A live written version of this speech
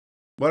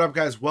What up,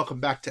 guys? Welcome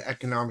back to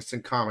Economics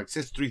and Comics.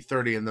 It's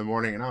 3:30 in the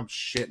morning, and I'm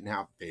shitting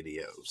out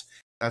videos.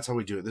 That's how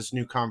we do it. This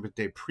new Comic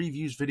Day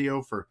previews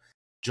video for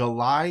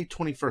July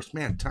 21st.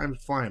 Man,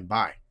 time's flying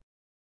by.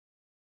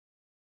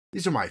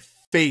 These are my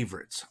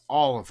favorites,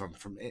 all of them.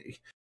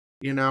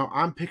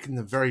 I'm picking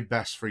the very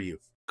best for you.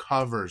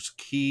 Covers,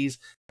 keys,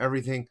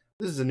 everything.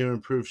 This is a new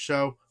improved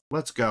show.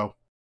 Let's go.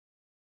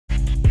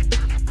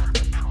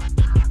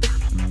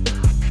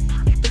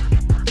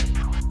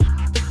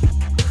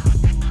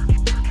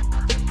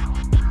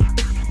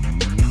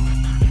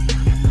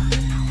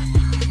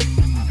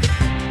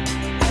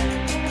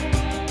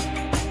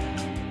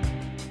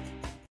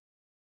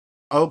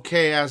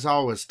 Okay, as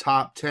always,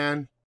 top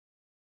 10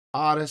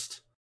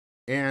 hottest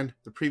and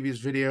the previous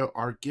video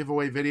are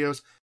giveaway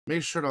videos.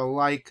 Make sure to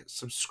like,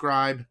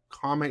 subscribe,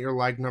 comment your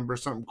like number,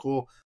 something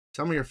cool.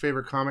 Tell me your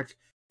favorite comic,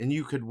 and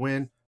you could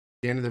win. At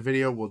the end of the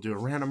video, we'll do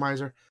a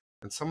randomizer,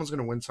 and someone's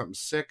going to win something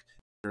sick.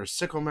 If you're a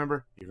SICKO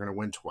member, you're going to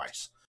win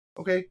twice.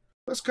 Okay,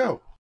 let's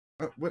go.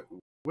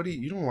 What do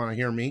you don't want to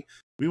hear me?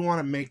 We want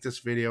to make this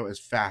video as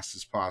fast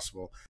as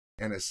possible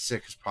and as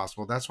sick as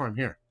possible. That's why I'm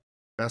here.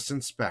 Best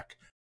in spec.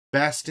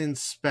 Best in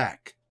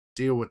spec.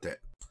 Deal with it.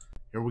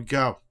 Here we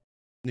go.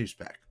 New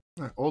spec.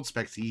 Old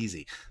spec's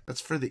easy. That's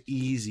for the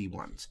easy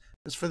ones.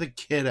 That's for the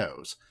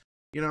kiddos.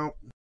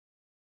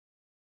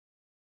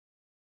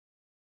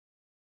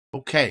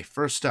 Okay,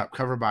 first up,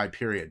 cover by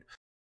period.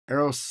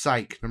 Arrow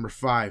Psych, number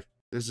 5.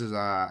 This is,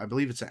 I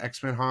believe it's an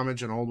X-Men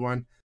homage, an old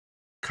one.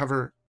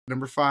 Cover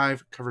number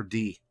 5, cover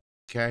D.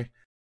 Okay?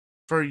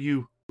 For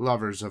you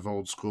lovers of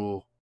old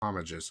school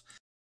homages.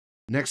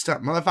 Next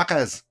up,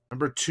 motherfuckers,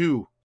 number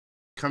 2.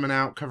 Coming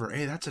out, cover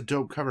A. That's a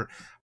dope cover.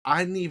 I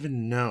didn't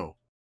even know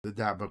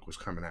that book was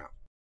coming out.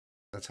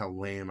 That's how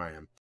lame I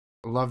am.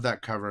 I love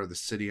that cover, the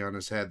city on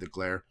his head, the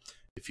glare.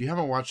 If you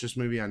haven't watched this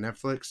movie on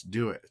Netflix,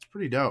 do it. It's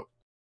pretty dope.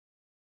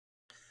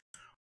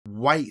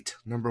 White,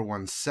 number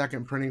 1,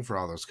 second printing for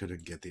all those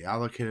couldn't get the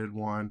allocated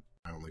one.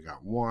 I only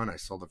got one. I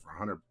sold it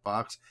for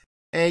 $100.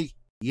 Hey,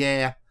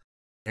 yeah.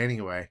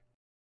 Anyway,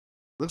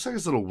 looks like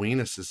his little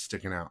weenus is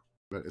sticking out,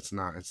 but it's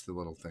not. It's the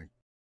little thing.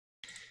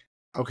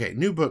 Okay,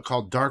 new book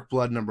called Dark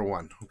Blood, number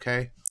 1,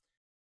 okay?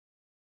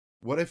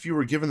 What if you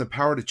were given the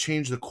power to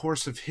change the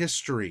course of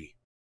history?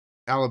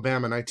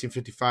 Alabama,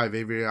 1955,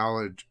 Avery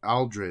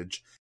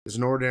Aldridge is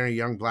an ordinary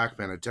young black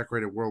man, a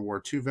decorated World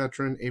War II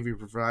veteran. Avery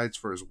provides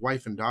for his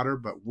wife and daughter,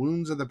 but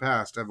wounds of the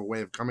past have a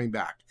way of coming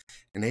back,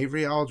 and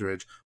Avery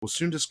Aldridge will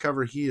soon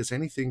discover he is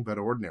anything but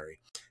ordinary.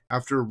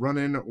 After a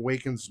run-in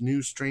awakens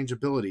new strange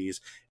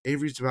abilities,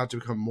 Avery's about to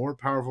become more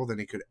powerful than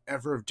he could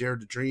ever have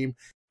dared to dream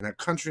in a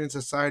country and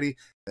society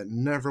that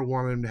never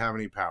wanted him to have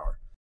any power.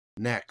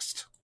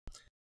 Next,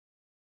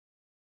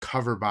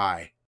 cover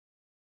by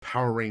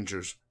Power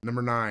Rangers,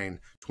 number 9,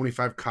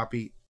 25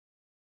 copy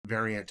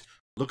variant.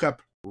 Look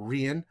up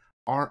Rian,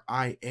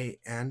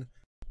 R-I-A-N,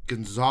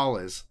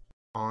 Gonzalez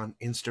on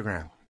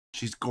Instagram.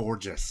 She's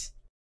gorgeous,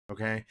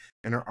 okay?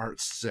 And her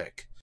art's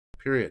sick,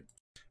 period.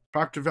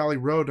 Proctor Valley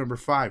Road, number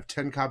 5,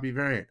 10 copy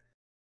variant.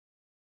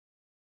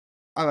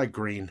 I like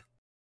green.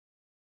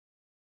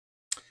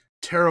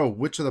 Tarot,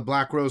 Witch of the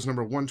Black Rose,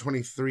 number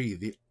 123,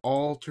 the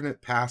alternate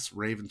pass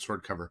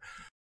Ravensword cover.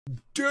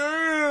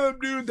 Damn,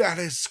 dude, that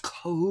is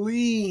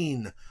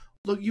clean.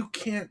 Look, you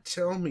can't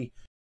tell me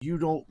you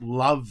don't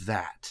love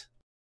that.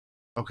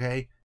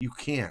 Okay? You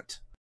can't.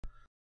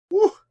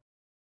 Woo!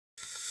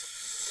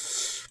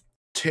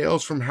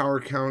 Tales from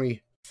Howard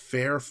County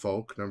Fair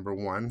Folk, number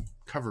 1.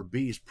 Cover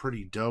B is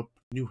pretty dope.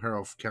 New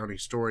Harrow County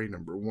Story,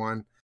 number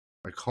 1.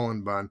 By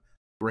Cullen Bunn.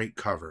 Great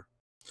cover.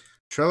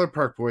 Trailer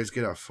Park Boys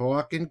get a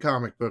fucking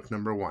comic book,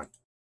 number 1.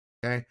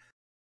 Okay?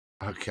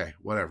 Okay,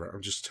 whatever.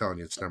 I'm just telling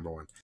you it's number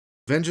 1.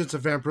 Vengeance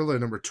of Vampirilla,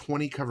 number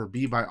 20, cover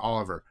B by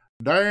Oliver.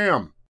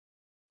 Damn!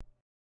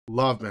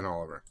 Love Ben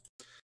Oliver.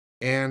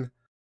 And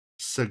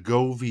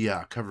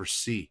Segovia, cover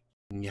C.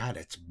 Yeah,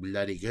 that's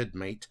bloody good,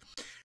 mate.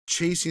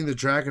 Chasing the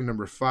Dragon,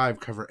 number 5,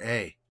 cover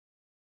A.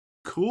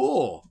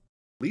 Cool.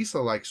 Lisa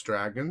likes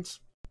dragons.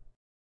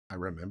 I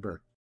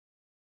remember.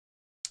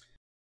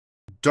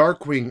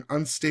 Darkwing,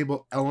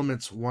 Unstable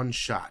Elements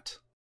one-shot.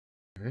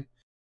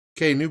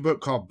 Okay, new book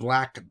called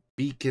Black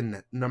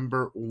Beacon,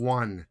 number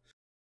 1.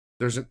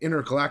 There's an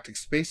intergalactic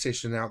space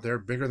station out there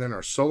bigger than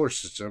our solar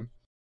system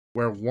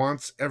where it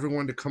wants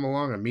everyone to come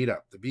along and meet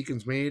up. The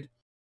beacon's made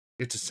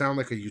it to sound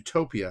like a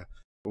utopia,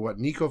 but what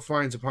Nico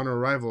finds upon her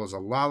arrival is a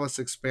lawless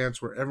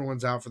expanse where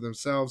everyone's out for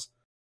themselves.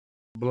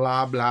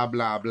 Blah, blah,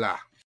 blah, blah.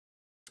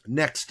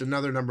 Next,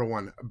 another number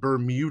 1,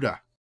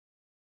 Bermuda.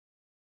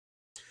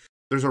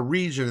 There's a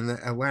region in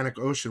the Atlantic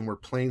Ocean where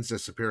planes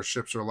disappear,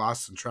 ships are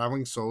lost, and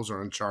traveling souls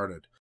are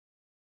uncharted,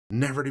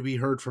 never to be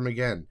heard from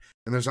again.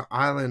 And there's an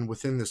island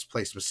within this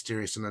place,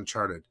 mysterious and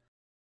uncharted,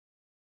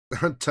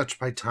 untouched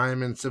by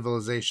time and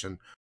civilization,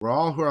 where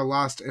all who are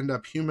lost end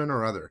up human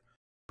or other.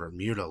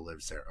 Bermuda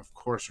lives there. Of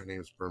course her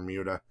name's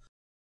Bermuda.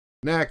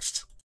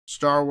 Next,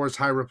 Star Wars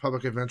High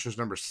Republic Adventures,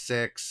 number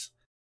 6,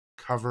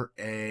 cover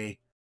A.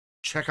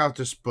 Check out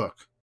this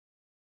book.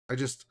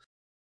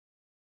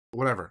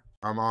 Whatever,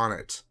 I'm on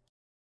it.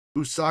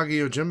 Usagi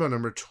Yojimbo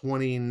number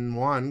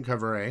 21,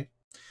 cover A.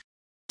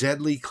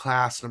 Deadly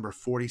Class number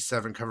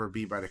 47, cover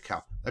B by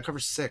Decal. That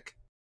cover's sick.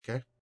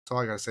 Okay, that's all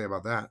I gotta say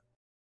about that.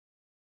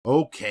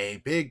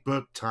 Okay, big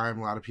book time.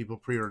 A lot of people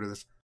pre-order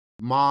this.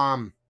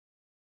 Mom,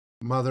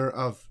 Mother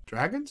of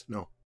Dragons?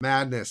 No,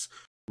 Madness.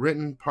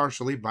 Written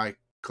partially by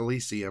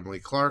Khaleesi Emily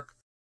Clark.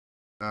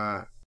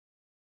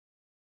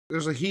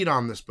 There's a heat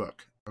on this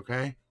book.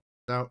 Okay,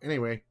 so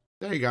anyway,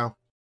 there you go.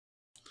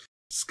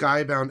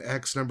 Skybound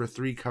X number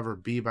 3, cover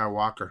B by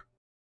Walker.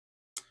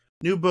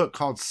 New book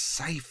called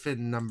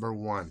Siphon number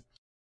 1.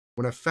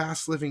 When a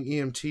fast-living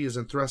EMT is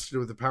entrusted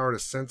with the power to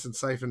sense and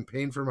siphon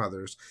pain from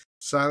others,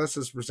 Silas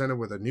is presented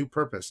with a new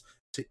purpose,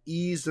 to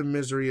ease the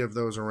misery of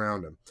those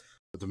around him.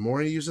 But the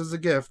more he uses the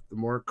gift, the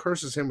more it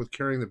curses him with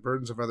carrying the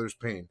burdens of others'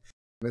 pain.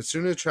 And it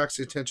soon attracts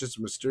the attention of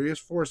mysterious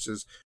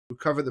forces who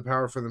covet the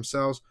power for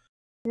themselves,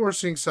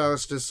 forcing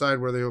Silas to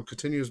decide whether he'll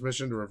continue his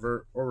mission to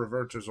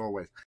revert to his old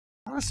ways.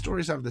 A lot of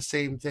stories have the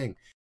same thing.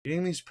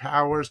 Getting these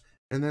powers,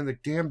 and then the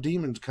damn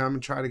demons come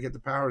and try to get the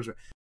powers.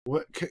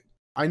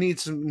 I need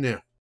some new.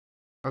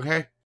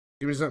 Okay?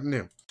 Give me something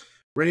new.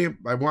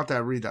 I want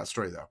to read that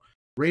story, though.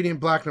 Radiant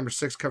Black number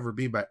 6, cover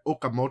B by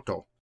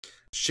Okamoto.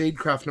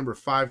 Shadecraft number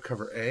 5,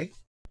 cover A.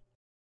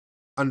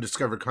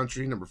 Undiscovered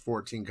Country number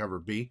 14, cover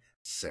B.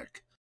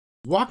 Sick.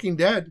 Walking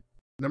Dead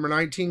number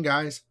 19,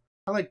 guys.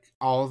 I like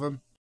all of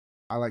them.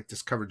 I like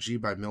this cover G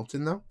by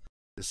Milton, though.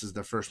 This is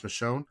the first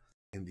Michonne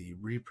in the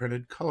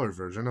reprinted color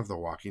version of The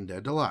Walking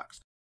Dead Deluxe.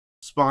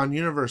 Spawn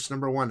Universe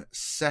number 1,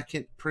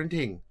 second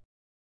printing.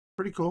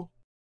 Pretty cool.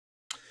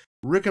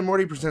 Rick and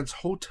Morty presents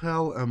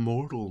Hotel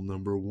Immortal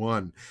number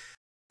 1.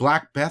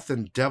 Black Beth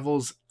and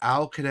Devil's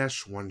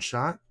Al-Kadesh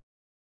one-shot.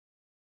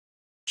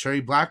 Cherry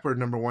Blackbird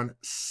number 1,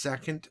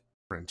 second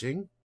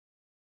printing.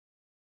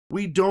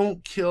 We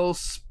Don't Kill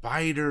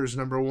Spiders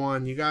number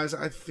 1. You guys,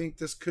 I think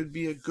this could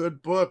be a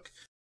good book.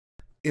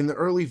 In the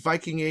early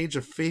Viking age,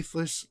 a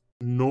faithless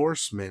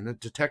Norseman, a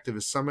detective,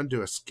 is summoned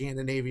to a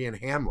Scandinavian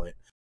hamlet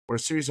where a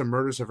series of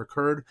murders have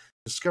occurred.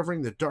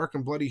 Discovering the dark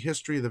and bloody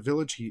history of the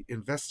village, he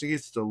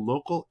investigates the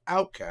local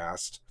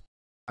outcast,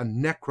 a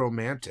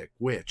necromantic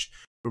witch,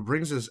 who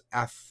brings his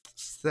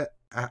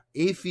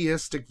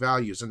atheistic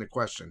values into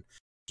question.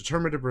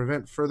 Determined to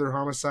prevent further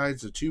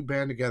homicides, the two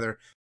band together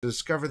to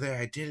discover the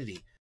identity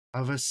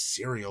of a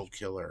serial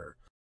killer.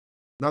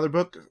 Another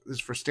book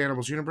is for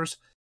Stanibles Universe,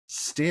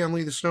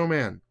 Stanley the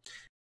Snowman.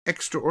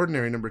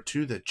 Extraordinary number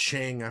 2, the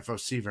Chang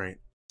FOC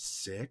variant.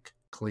 Sick.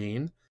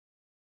 Clean.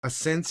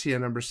 Essentia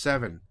number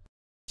 7.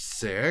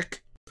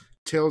 Sick.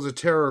 Tales of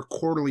Terror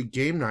Quarterly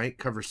Game Night,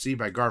 cover C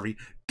by Garvey.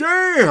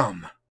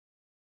 Damn!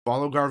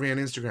 Follow Garvey on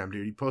Instagram,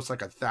 dude. He posts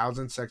like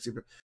 1,000 sexy...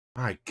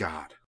 My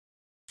God.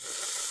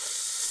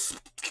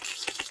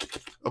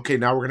 Okay,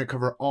 now we're going to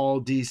cover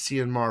all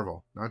DC and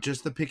Marvel. Not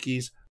just the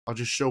pickies. I'll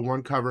just show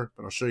one cover,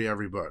 but I'll show you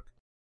every book.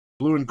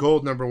 Blue and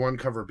Gold number 1,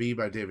 cover B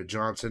by David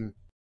Johnson.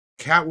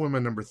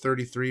 Catwoman number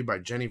 33 by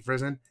Jenny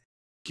Frison.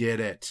 Get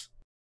it.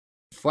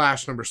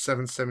 Flash number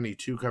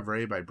 772, cover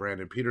A by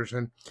Brandon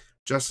Peterson.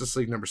 Justice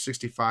League number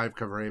 65,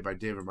 cover A by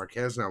David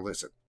Marquez. Now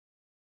listen.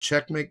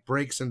 Checkmate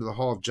breaks into the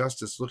Hall of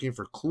Justice looking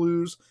for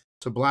clues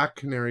to Black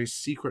Canary's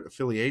secret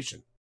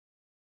affiliation.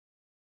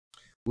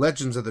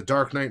 Legends of the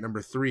Dark Knight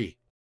number 3.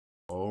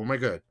 Oh my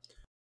god.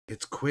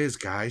 It's quiz,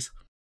 guys.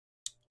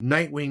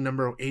 Nightwing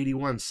number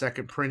 81,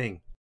 second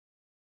printing.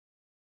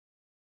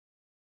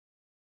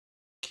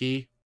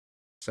 Key,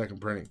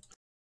 second printing.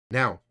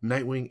 Now,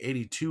 Nightwing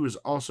 82 is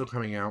also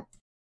coming out.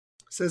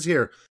 It says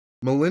here,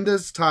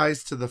 Melinda's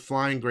ties to the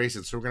Flying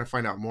Graysons. So we're going to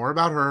find out more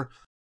about her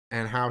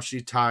and how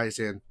she ties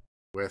in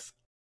with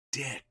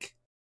Dick.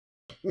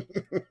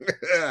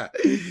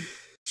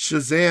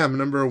 Shazam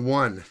number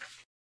 1.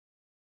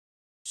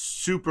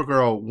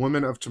 Supergirl,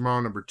 Women of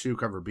Tomorrow number 2,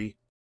 cover B.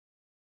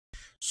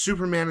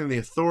 Superman and the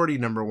Authority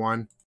number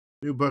 1.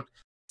 New book.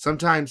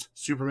 Sometimes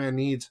Superman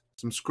needs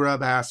some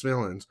scrub-ass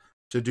villains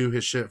to do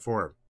his shit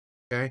for him.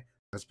 Okay?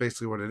 That's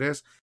basically what it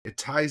is. It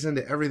ties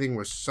into everything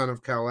with Son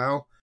of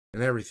Kal-El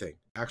and everything.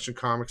 Action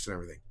Comics and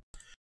everything.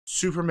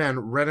 Superman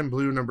Red and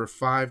Blue number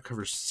 5,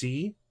 cover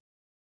C.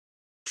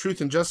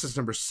 Truth and Justice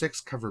number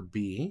 6, cover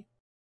B.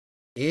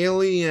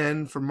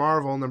 Alien for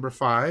Marvel number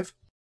 5.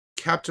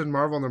 Captain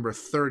Marvel number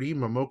 30,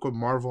 Momoko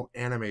Marvel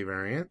anime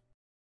variant.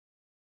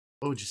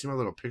 Oh, did you see my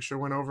little picture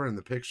went over in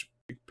the picture?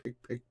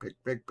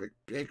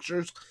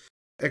 Pictures.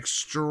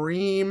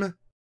 Extreme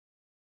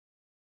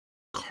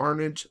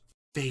Carnage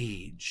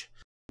Phage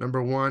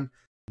number 1,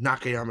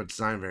 Nakayama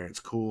design variants.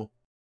 Cool.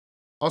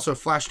 Also,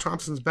 Flash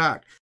Thompson's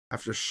back.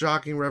 After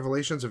shocking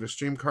revelations of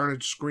Extreme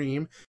Carnage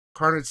Scream,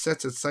 Carnage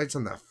sets its sights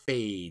on the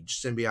Phage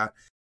symbiote.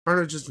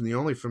 Carnage isn't the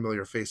only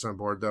familiar face on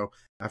board, though.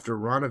 After a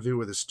rendezvous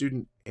with his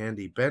student,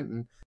 Andy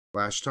Benton,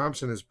 Flash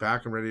Thompson is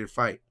back and ready to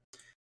fight.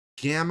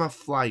 Gamma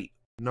Flight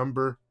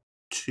number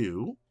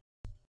 2.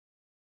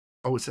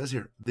 Oh, it says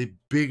here, the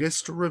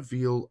biggest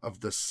reveal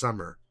of the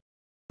summer.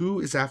 Who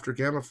is after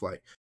Gamma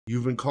Flight?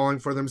 You've been calling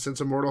for them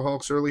since Immortal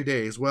Hulk's early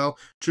days. Well,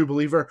 true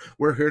believer,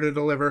 we're here to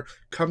deliver.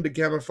 Come to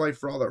Gamma Flight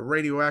for all the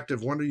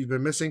radioactive wonder you've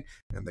been missing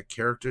and the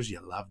characters you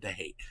love to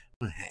hate.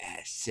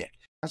 Sick.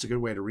 That's a good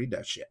way to read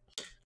that shit.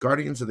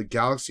 Guardians of the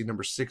Galaxy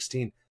number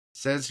 16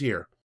 says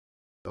here,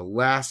 the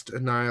last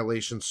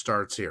annihilation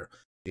starts here.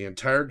 The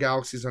entire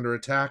galaxy is under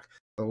attack,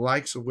 the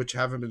likes of which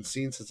haven't been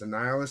seen since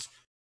Annihilus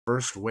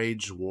first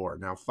waged war.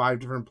 Now 5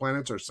 different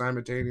planets are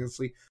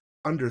simultaneously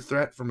under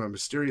threat from a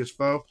mysterious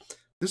foe.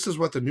 This is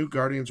what the new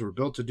Guardians were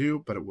built to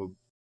do, but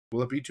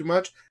will it be too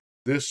much?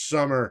 This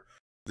summer,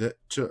 the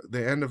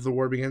end of the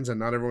war begins and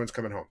not everyone's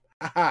coming home.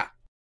 Haha! I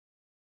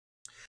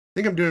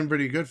think I'm doing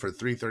pretty good for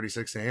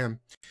 3:36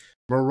 a.m.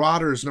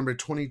 Marauders number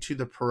 22,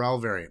 the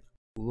Perel variant.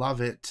 Love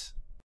it.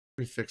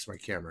 Let me fix my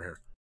camera here.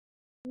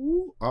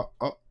 Ooh,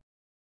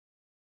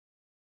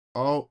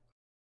 oh,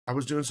 I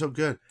was doing so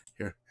good.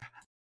 Here.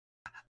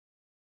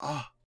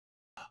 Oh,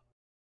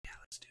 yeah,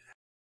 let's do that.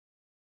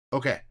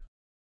 Okay.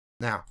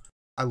 Now,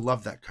 I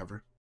love that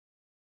cover.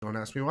 Don't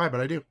ask me why,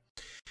 but I do.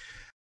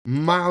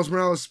 Miles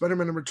Morales,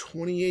 Spider-Man number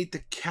 28,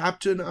 the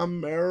Captain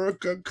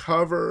America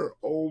cover.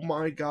 Oh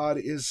my god,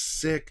 is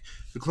sick.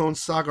 The Clone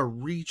Saga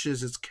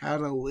reaches its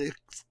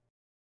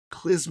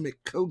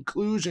cataclysmic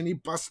conclusion. He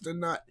busted a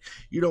nut.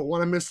 You don't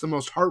want to miss the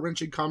most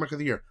heart-wrenching comic of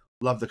the year.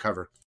 Love the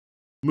cover.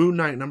 Moon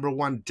Knight number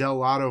 1, Del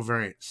Lato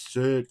variant.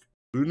 Sick.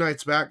 Moon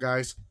Knight's back,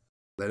 guys.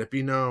 Let it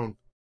be known.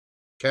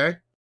 Okay?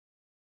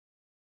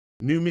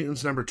 New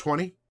Mutants number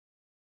 20.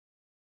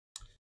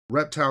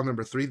 Reptile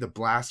number 3, the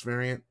Blast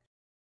variant.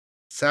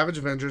 Savage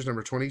Avengers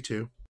number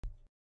 22.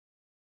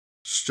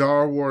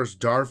 Star Wars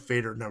Darth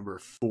Vader number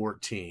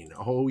 14.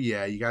 Oh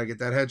yeah, you gotta get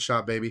that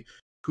headshot, baby.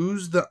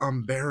 Who's the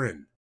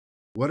Umbaran?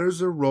 What is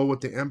her role with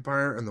the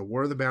Empire and the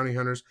War of the Bounty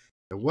Hunters?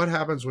 And what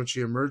happens when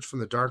she emerged from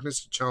the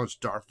darkness to challenge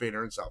Darth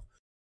Vader himself?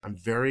 I'm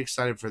very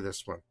excited for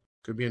this one.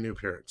 Could be a new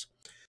appearance.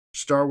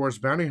 Star Wars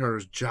Bounty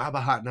Hunters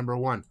Jabba Hutt number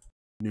 1.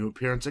 New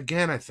appearance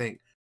again, I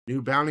think.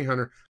 New bounty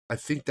hunter. I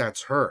think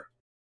that's her.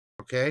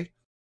 Okay?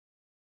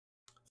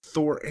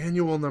 Thor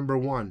Annual number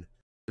 1.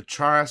 The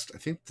Charast. I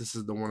think this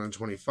is the one in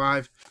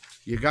 25.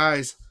 You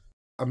guys,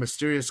 a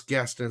mysterious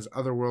guest and his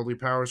otherworldly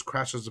powers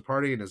crashes the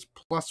party, and his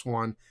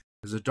 +1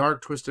 is a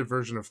dark, twisted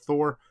version of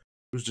Thor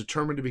who's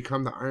determined to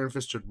become the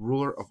iron-fisted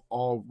ruler of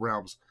all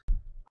realms.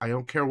 I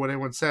don't care what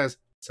anyone says.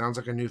 Sounds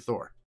like a new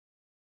Thor.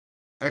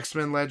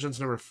 X-Men Legends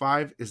number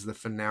 5 is the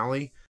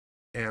finale,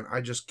 and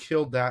I just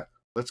killed that.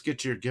 Let's get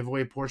to your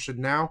giveaway portion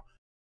now.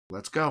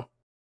 Let's go.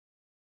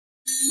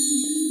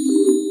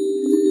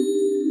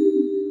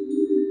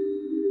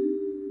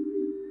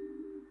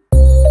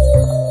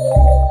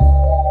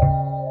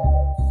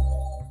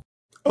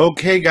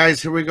 Okay,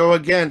 guys, here we go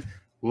again.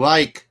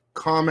 Like,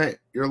 comment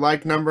your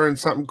like number and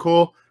something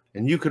cool,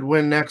 and you could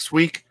win next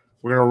week.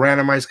 We're going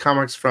to randomize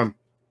comics from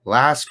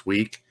last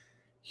week.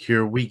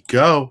 Here we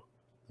go.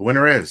 The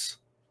winner is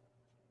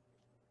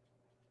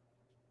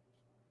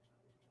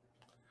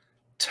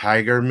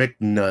Tiger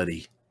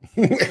McNutty.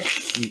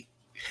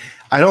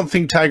 I don't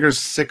think Tiger's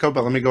sicko,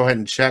 but let me go ahead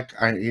and check.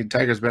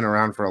 Tiger's been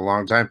around for a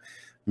long time.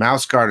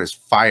 Mouse guard is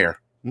fire.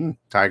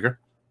 Tiger.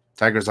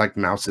 Tigers like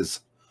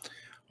mouses.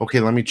 Okay,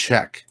 let me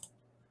check.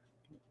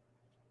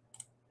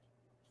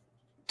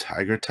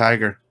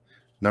 Tiger.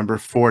 Number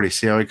 40.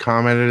 See how he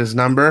commented his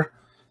number?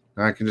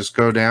 Now I can just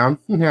go down.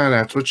 Yeah,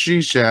 that's what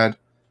she said.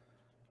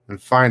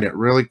 And find it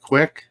really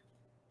quick.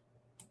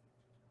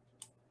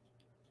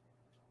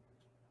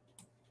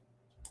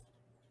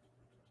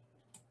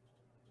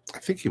 I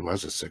think he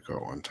was a sicko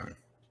at one time.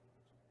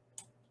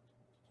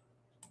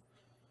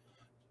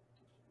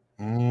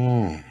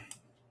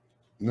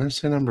 Did I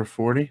say number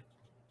 40?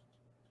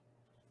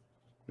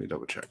 Let me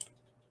double check.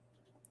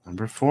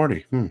 Number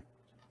 40. Where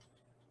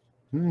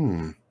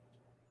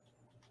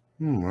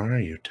are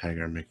you,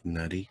 Tiger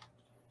McNutty?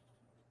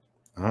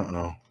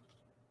 Uh-oh.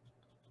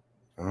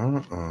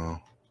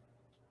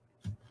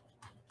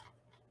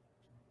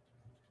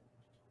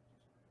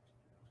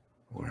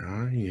 Where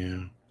are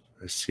you?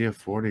 I see a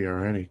 40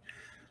 already. I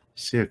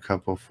see a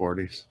couple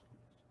 40s.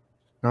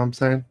 Know what I'm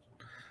saying?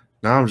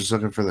 Now I'm just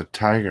looking for the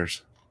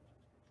Tigers.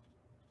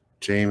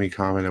 Jamie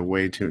commented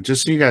way too.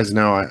 Just so you guys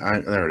know,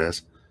 I there it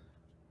is.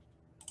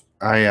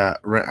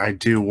 I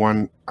do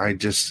one. I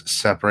just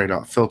separate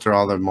out, filter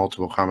all the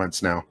multiple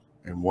comments now,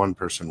 and one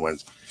person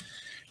wins.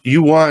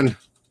 You won.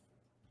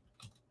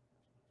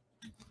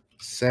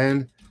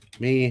 Send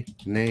me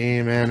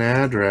name and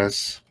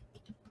address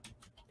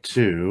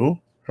to.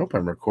 I hope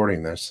I'm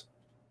recording this.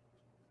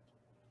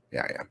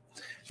 Yeah, yeah.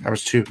 That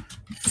was to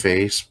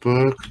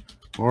Facebook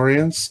or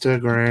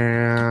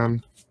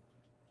Instagram.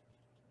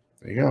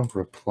 There you go.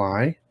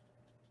 Reply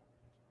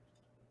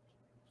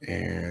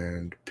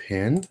and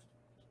pin.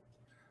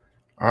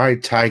 All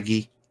right,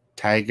 Tiger.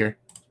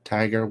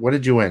 What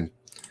did you win?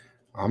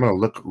 I'm going to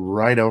look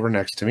right over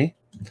next to me,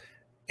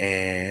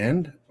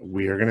 and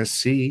we are going to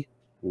see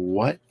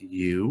what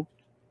you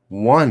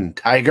won,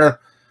 Tiger.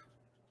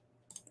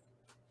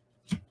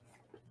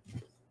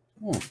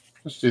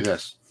 Let's do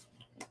this.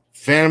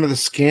 Phantom of the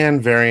Scan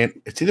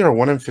variant. It's either a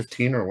 1 in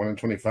 15 or a 1 in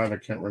 25. I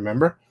can't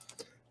remember.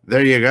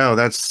 There you go.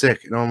 That's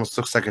sick. It almost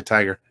looks like a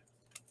tiger.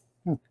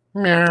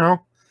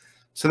 Meow.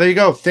 So there you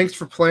go. Thanks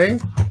for playing.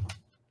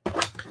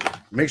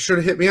 Make sure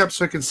to hit me up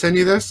so I can send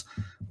you this.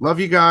 Love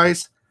you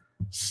guys.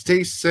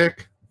 Stay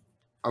sick.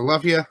 I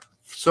love you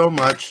so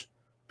much.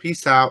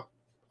 Peace out.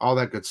 All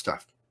that good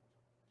stuff.